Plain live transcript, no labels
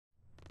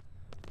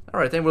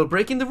Alright, then we're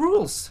breaking the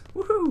rules.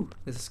 Woohoo!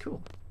 This is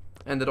cool.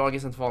 And the dog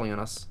isn't following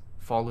us.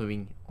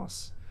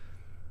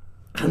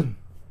 I'm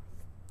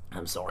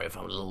sorry if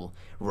I'm a little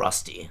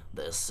rusty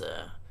this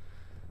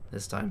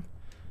time.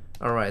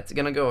 Alright,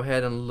 gonna go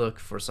ahead and look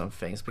for some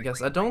things,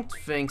 because I don't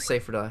think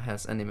Safer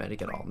has any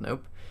magic at all.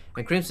 Nope.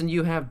 And Crimson,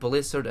 you have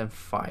Blizzard and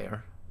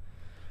Fire.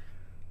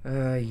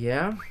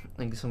 Yeah,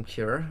 and some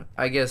Cure.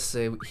 I guess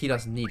he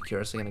doesn't need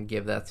Cure, so I'm gonna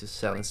give that to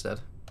Cell instead.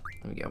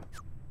 There we go.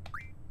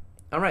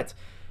 Alright,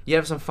 you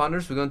have some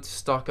Thunders. We're going to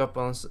stock up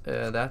on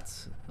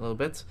that a little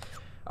bit.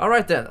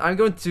 Alright then, I'm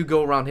going to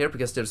go around here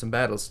because there's some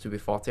battles to be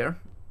fought here.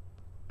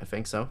 I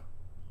think so.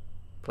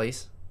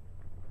 Please.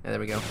 Yeah,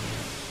 there we go.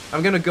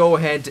 I'm gonna go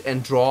ahead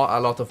and draw a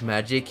lot of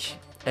magic,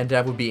 and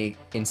that would be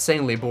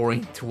insanely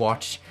boring to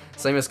watch.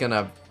 So I'm just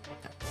gonna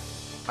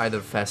either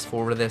fast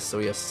forward this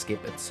or just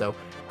skip it. So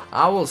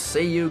I will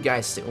see you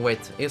guys soon. Wait,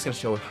 I'm just gonna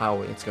show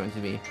how it's going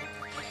to be.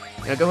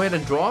 I'm gonna go ahead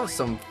and draw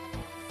some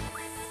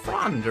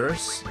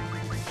Thunders.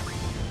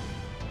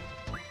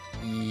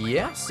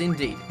 Yes,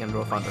 indeed. I'm gonna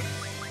draw Thunder.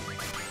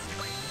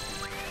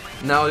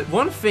 Now,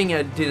 one thing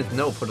I didn't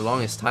know for the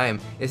longest time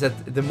is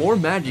that the more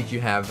magic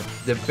you have,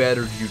 the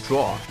better you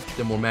draw.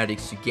 The more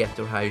magics you get,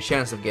 or higher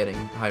chance of getting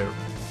higher,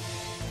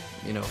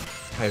 you know,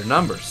 higher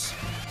numbers.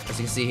 As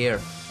you can see here,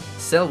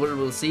 Cell will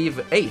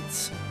receive 8.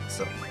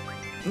 So,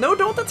 no,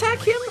 don't attack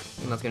him!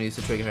 I'm not gonna use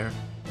the trigger here.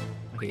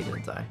 Okay, he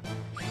didn't die.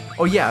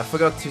 Oh yeah, I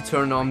forgot to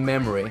turn on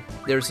memory.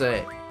 There's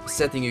a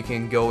setting you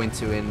can go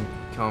into in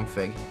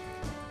config.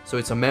 So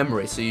it's a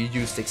memory, so you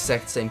use the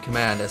exact same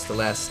command as the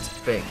last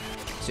thing.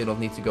 So you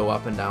don't need to go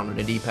up and down on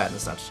the D-pad and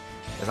such,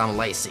 because I'm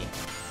lazy.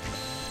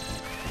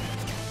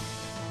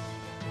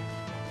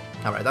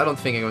 Alright, I don't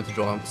think I'm going to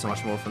draw so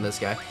much more from this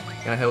guy.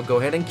 Gonna go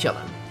ahead and kill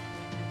him.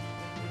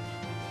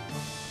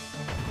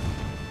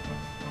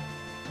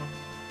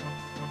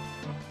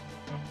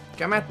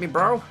 Come at me,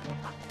 bro.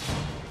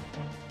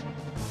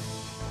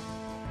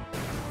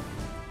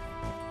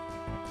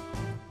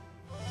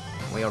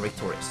 We are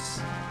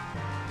victorious.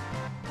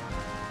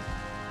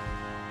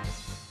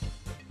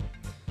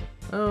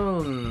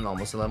 Oh,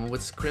 almost 11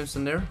 with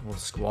Crimson there. Well,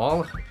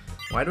 Squall.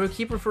 Why do I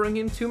keep referring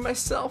him to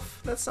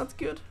myself? That's not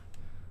good.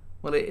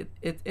 Well, it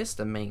is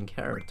the main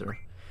character.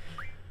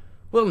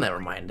 Well, never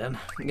mind then.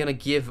 I'm gonna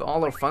give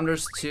all our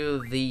Thunders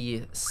to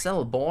the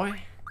Cell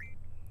boy.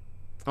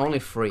 Only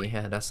 3,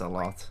 yeah, that's a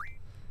lot.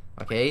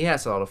 Okay, he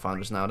has a lot of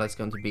Thunders now. That's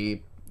going to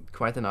be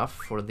quite enough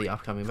for the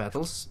upcoming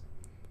battles.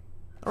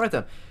 Alright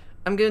then.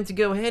 I'm going to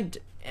go ahead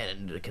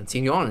and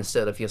continue on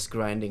instead of just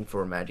grinding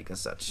for magic and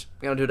such.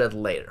 I'm gonna do that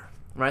later.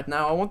 Right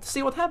now, I want to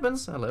see what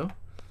happens. Hello.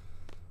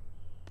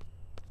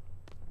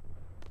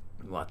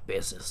 What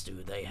business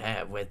do they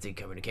have with the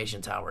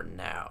communication tower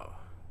now?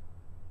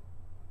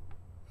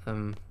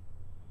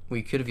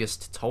 We could have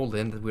just told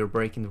him that we were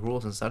breaking the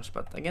rules and such,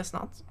 but I guess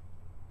not.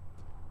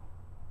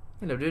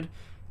 Hello, dude.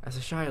 As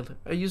a child,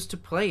 I used to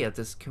play at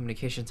this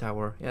communication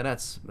tower. Yeah,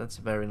 that's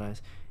very nice.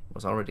 It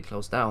was already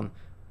closed down.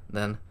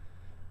 Then,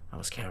 I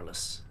was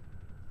careless.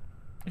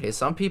 Okay,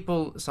 some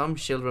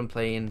children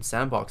play in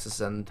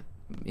sandboxes and,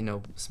 you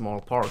know,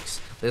 small parks.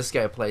 This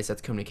guy plays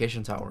at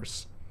communication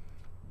towers.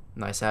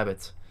 Nice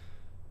habit.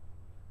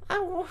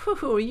 Oh,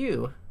 who are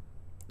you?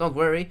 Don't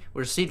worry,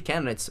 we're seed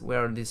candidates. We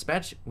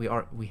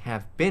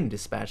have been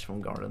dispatched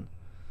from Garden.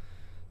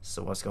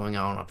 So what's going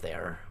on up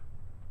there?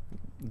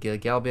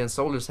 Galbian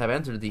soldiers have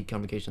entered the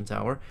communication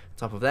tower. On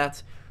top of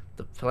that,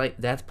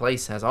 that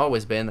place has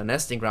always been a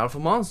nesting ground for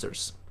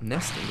monsters.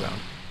 Nesting ground.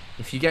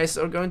 If you guys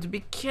are going to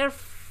be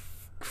careful,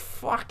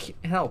 fuck,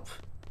 help.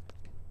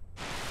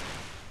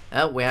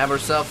 Well, we have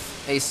ourselves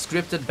a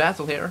scripted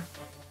battle here.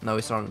 No,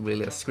 it's not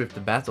really a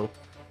scripted battle,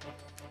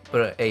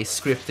 but a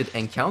scripted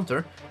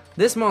encounter.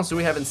 This monster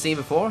we haven't seen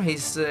before.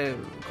 He's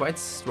quite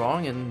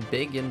strong and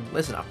big, and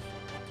listen up.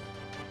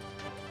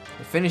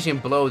 The finishing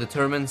blow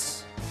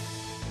determines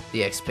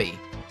the XP.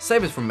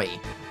 Save it from me.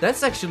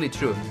 That's actually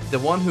true. The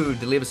one who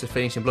delivers the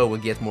finishing blow will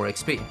get more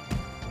XP.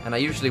 And I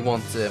usually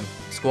want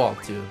Squall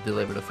to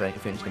deliver the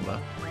finishing blow.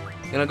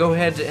 Gonna go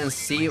ahead and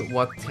see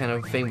what kind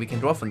of thing we can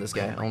draw from this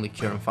guy. Only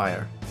Cure and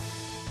Fire.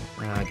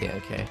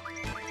 Okay.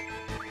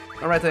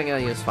 Alright, I'm gonna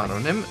use Thunder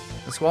on him.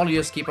 Squall, you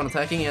just keep on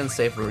attacking, and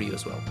Safer you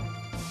as well.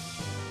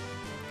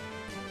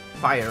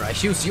 Fire, I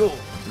choose you!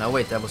 No,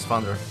 wait, that was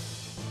Thunder.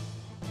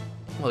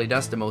 Well, he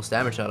does the most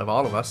damage out of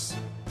all of us.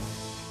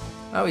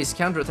 Oh, he's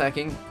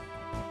counterattacking.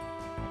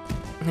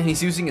 And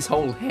he's using his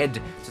whole head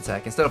to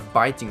attack instead of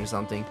biting or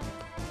something.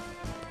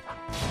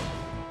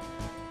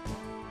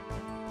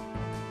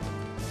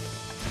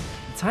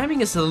 The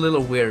timing is a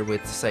little weird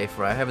with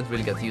Safer. I haven't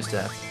really got used to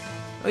that.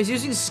 Oh, he's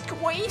using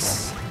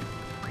Squeeze!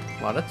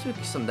 Wow, that took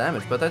some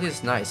damage, but that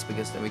is nice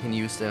because then we can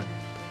use the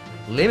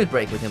Limit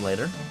Break with him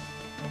later.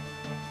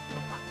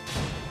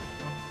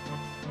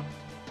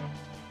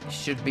 He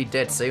should be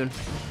dead soon.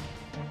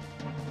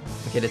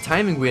 Okay, the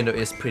timing window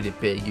is pretty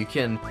big. You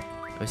can...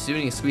 I'm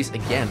assuming Squeeze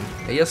again.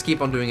 I just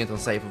keep on doing it on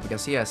Safer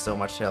because he has so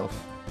much health.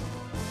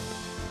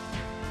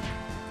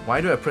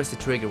 Why do I press the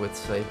trigger with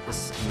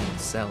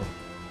Cell?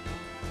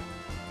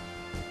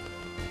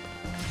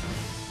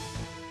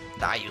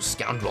 Die, you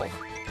scoundrel.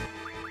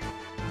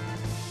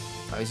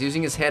 Oh, he's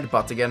using his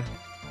headbutt again.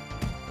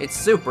 It's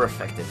super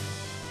effective.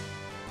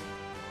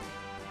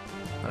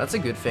 Well, that's a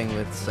good thing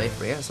with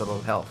Safer. He has a lot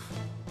of health.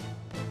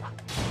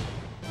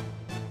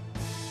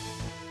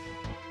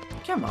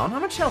 Come on, how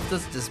much health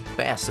does this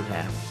bastard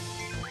have?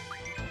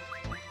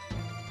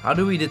 How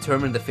do we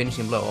determine the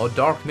finishing blow? Oh,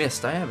 Dark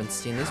Mist. I haven't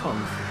seen this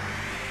one.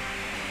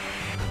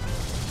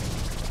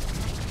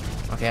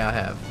 Okay, I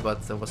have,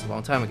 but that was a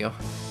long time ago.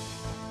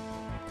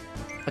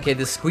 Okay,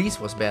 the squeeze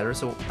was better,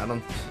 so I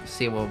don't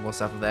see what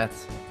was after that.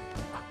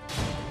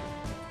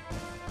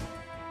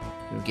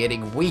 You're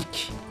getting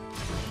weak.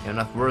 You're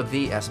not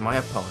worthy as my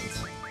opponent.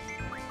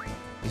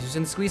 He's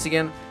using the squeeze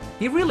again.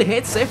 He really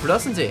hates Safer,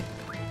 doesn't he?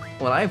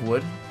 Well, I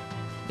would.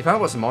 If I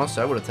was a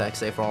monster, I would attack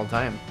Safer all the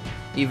time.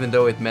 Even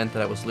though it meant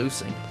that I was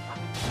losing.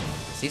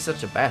 He's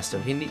such a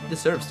bastard. He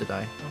deserves to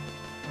die.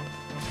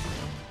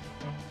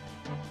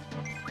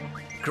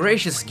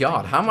 Gracious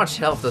God, how much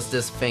health does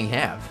this thing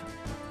have?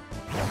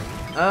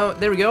 Oh,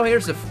 there we go.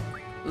 Here's a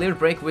limit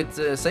break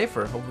with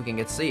Safer. Hope we can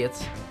get to see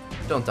it.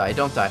 Don't die,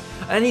 don't die.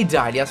 And he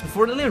died just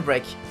before the limit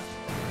break.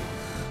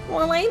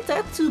 Well, ain't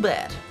that too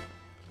bad.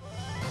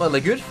 Well, the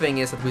good thing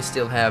is that we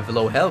still have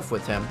low health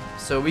with him,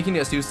 so we can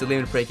just use the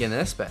limit break in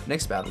the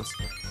next battles.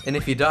 And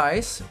if he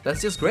dies,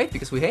 that's just great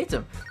because we hate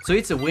him. So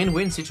it's a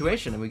win-win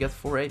situation and we get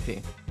 4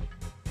 AP.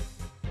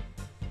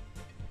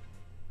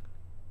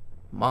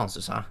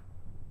 Monsters, huh?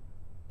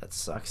 That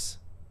sucks.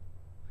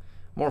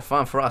 More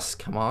fun for us,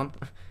 come on.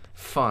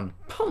 Fun.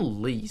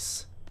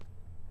 Police.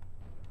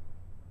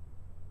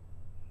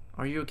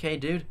 Are you okay,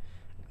 dude?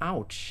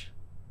 Ouch.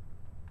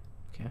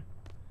 Okay.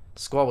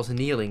 Squad was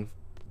kneeling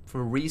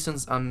for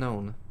reasons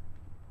unknown.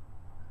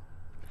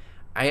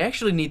 I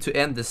actually need to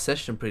end this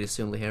session pretty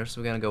soon here,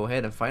 so we're gonna go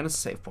ahead and find a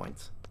save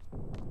point.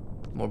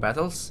 More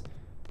battles?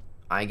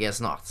 I guess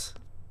not.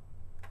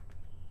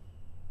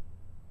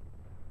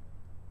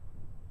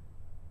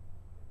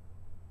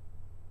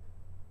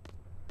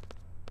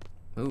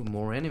 Ooh,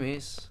 more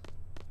enemies.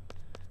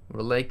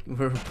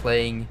 We're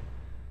playing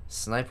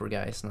sniper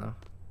guys now.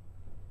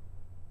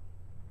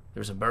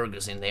 There's some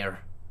burgers in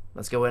there.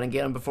 Let's go ahead and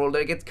get them before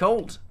they get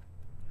cold.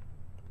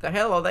 The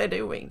hell are they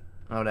doing?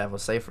 Oh, that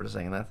was Safer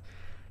saying that.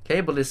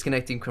 Cable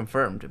disconnecting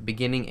confirmed.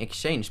 Beginning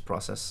exchange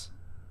process.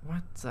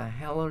 What the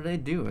hell are they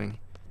doing?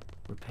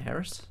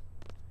 Repairs?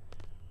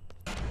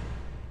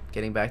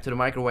 Getting back to the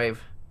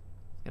microwave.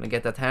 Gonna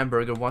get that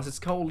hamburger once it's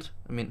cold.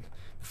 I mean,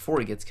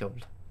 before it gets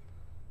cold.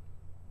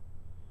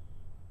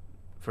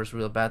 First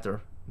real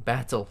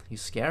battle. You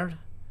scared?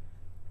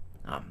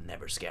 I'm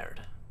never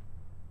scared.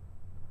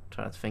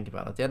 Try not to think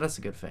about it. Yeah, that's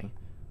a good thing.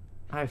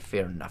 I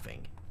fear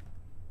nothing.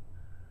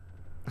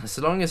 As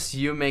long as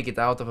you make it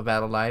out of a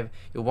battle alive,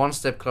 you're one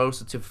step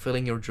closer to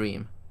fulfilling your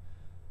dream.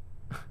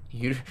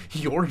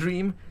 Your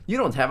dream? You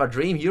don't have a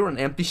dream, you're an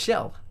empty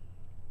shell.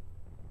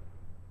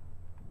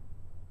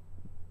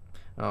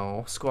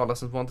 Oh, Squad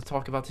doesn't want to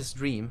talk about his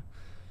dream.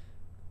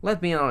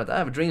 Let me on it, I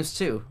have dreams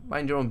too.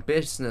 Mind your own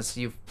business,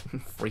 you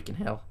freaking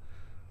hell.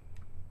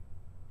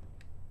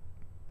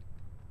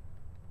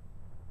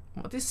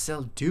 What is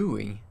Cell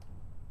doing?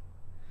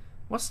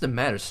 What's the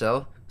matter,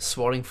 Cell?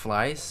 Swatting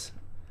flies?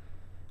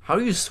 How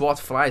do you swat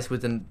flies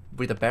with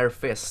a bare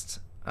fist?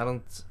 I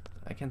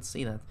can't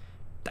see that.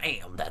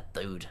 Damn that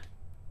dude.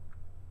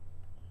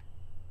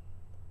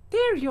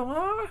 There you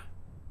are.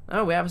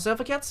 Oh, we have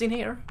ourselves a cutscene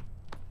here.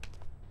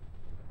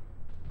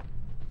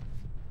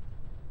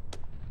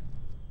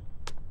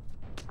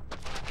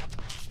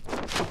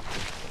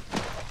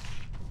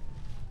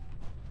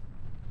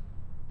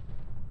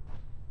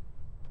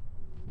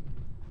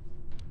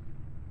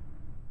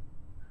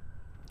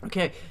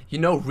 Okay, you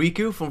know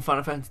Riku from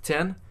Final Fantasy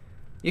X?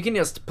 You can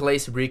just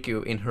place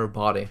Riku in her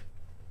body.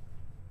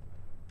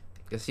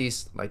 Because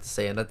she's, like to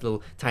say, that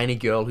little tiny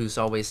girl who's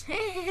always,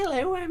 hey,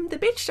 hello, I'm the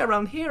bitch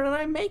around here and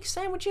I make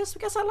sandwiches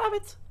because I love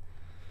it.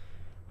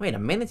 Wait a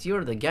minute,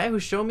 you're the guy who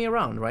showed me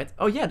around, right?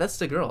 Oh yeah, that's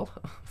the girl.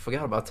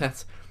 Forgot about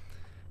that.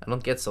 I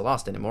don't get so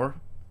lost anymore.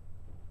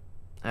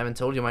 I haven't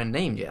told you my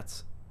name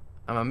yet.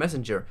 I'm a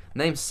messenger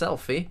named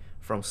Selfie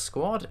from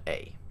Squad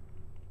A.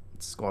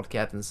 It's Squad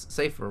Captain's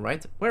Safer,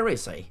 right? Where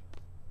is he?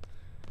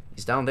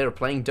 He's down there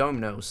playing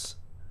dominoes.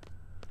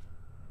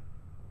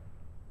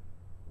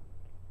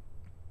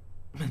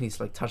 And he's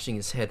like touching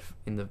his head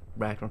in the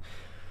background.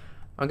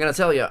 I'm gonna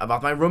tell you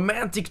about my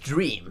romantic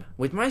dream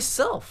with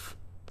myself.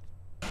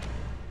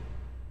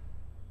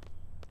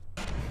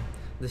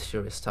 This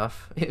sure is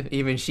tough.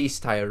 Even she's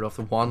tired of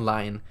the one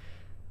line.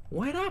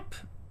 Wait up!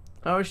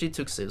 Oh, she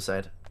took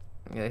suicide.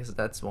 I guess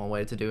that's one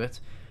way to do it.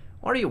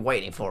 What are you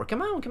waiting for?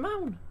 Come on, come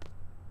on!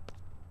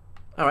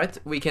 Alright,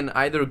 we can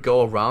either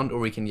go around or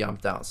we can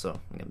jump down, so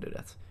I'm gonna do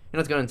that.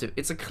 You're not going to...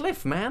 It's a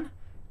cliff, man!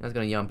 You're not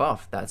gonna jump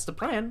off. That's the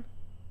plan.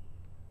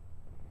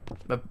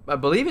 But I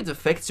believe it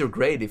affects your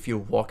grade if you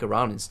walk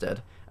around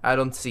instead. I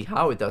don't see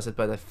how it does it,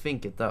 but I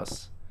think it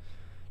does.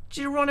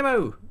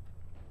 Geronimo!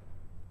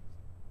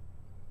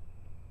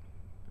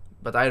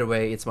 But either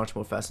way, it's much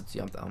more faster to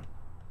jump down.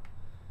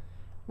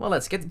 Well,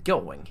 let's get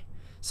going.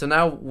 So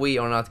now we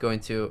are not going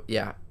to,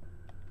 yeah,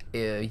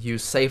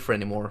 use safer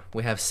anymore.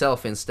 We have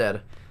self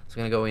instead. So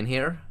we're gonna go in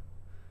here.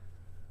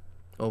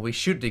 Oh, we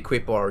should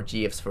equip our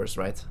GFs first,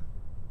 right?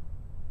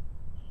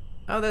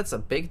 Oh, that's a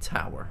big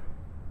tower.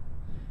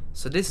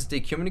 So this is the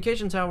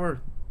communication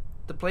tower,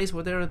 the place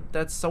where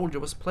that soldier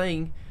was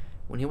playing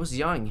when he was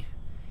young. He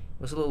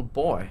was a little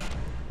boy,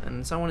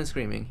 and someone is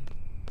screaming.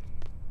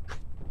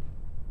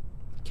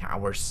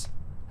 Cowards.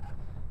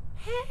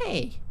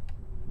 Hey!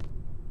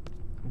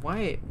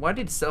 Why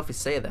did Selfie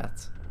say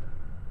that?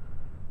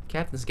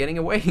 Captain's getting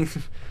away.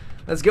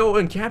 Let's go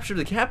and capture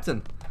the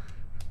captain.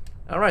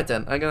 Alright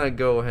then, I'm gonna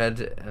go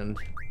ahead and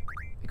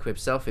equip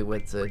Selfie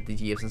with the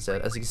GFs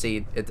instead. As you can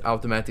see, it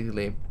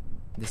automatically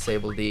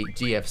disabled the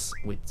GFs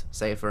with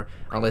safer,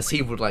 unless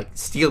he would like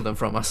steal them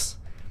from us.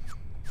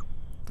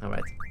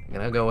 Alright, I'm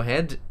gonna go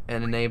ahead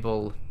and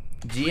enable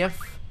GF,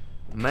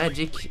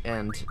 magic,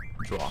 and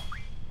draw.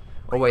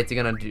 Or wait,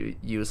 we're gonna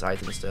use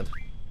item instead.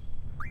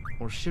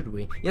 Or should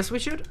we? Yes, we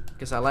should,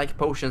 because I like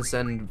potions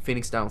and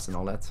Phoenix Downs and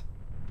all that.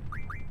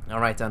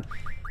 Alright then,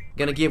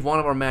 gonna give one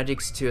of our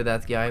magics to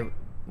that guy.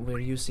 We're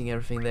using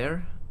everything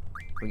there.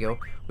 Here we go.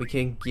 We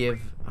can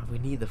give... Oh, we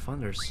need the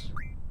funders.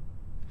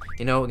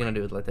 You know, we're gonna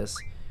do it like this.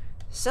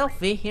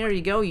 Selfie, here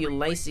you go, you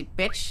lazy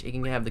bitch. You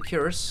can have the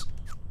cures.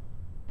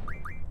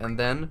 And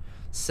then,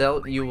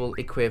 you will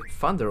equip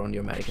Thunder on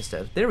your magic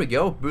instead. There we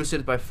go,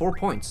 boosted by 4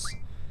 points.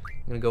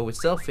 I'm gonna go with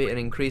Selfie and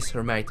increase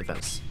her magic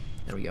defense.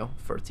 There we go,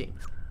 13.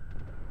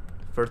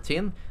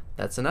 13,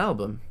 that's an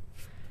album.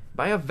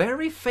 By a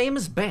very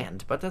famous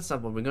band, but that's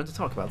not what we're going to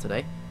talk about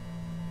today.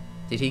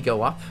 Did he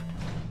go up?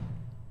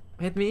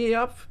 Hit me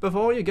up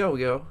before you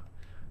go.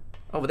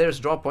 Oh, there's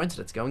draw points,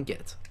 let's go and get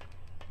it.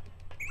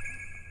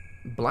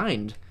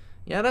 Blind.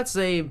 Yeah, that's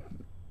a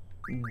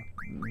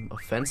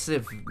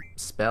offensive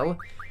spell,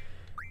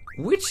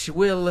 which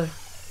will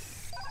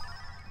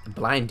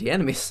blind the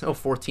enemies. Oh,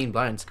 14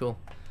 blinds, cool.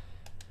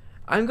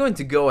 I'm going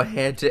to go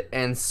ahead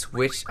and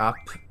switch up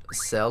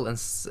Cell and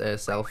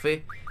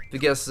Selfie,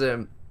 because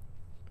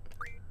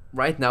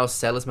right now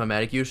Cell is my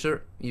magic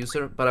user,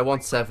 but I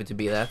want Selfie to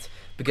be that,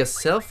 because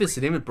Selfie's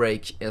limit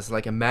break is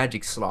like a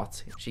magic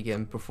slot. She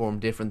can perform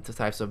different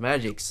types of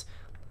magics.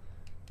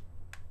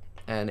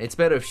 And it's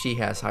better if she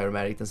has higher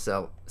magic than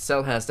Cell.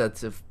 Cell has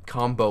that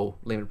combo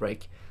limit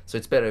break, so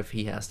it's better if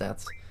he has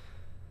that.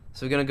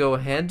 So we're gonna go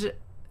ahead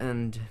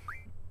and...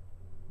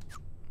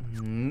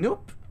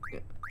 Nope.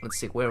 Let's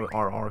see, where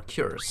are our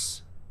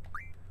cures?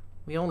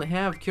 We only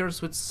have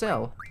cures with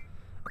Cell.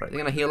 Alright, they're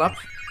gonna heal up.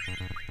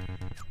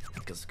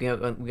 Because we're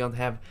gonna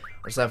have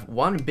ourselves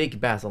one big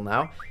battle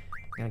now.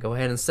 I'm gonna go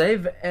ahead and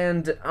save,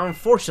 and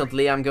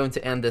unfortunately I'm going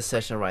to end this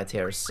session right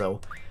here, so...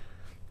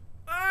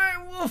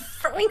 Well,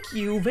 thank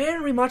you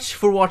very much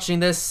for watching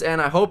this,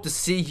 and I hope to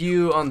see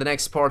you on the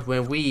next part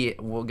when we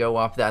will go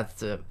up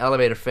that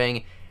elevator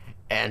thing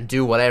and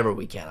do whatever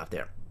we can up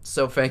there.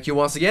 So thank you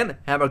once again,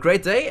 have a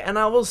great day, and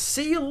I will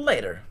see you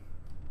later.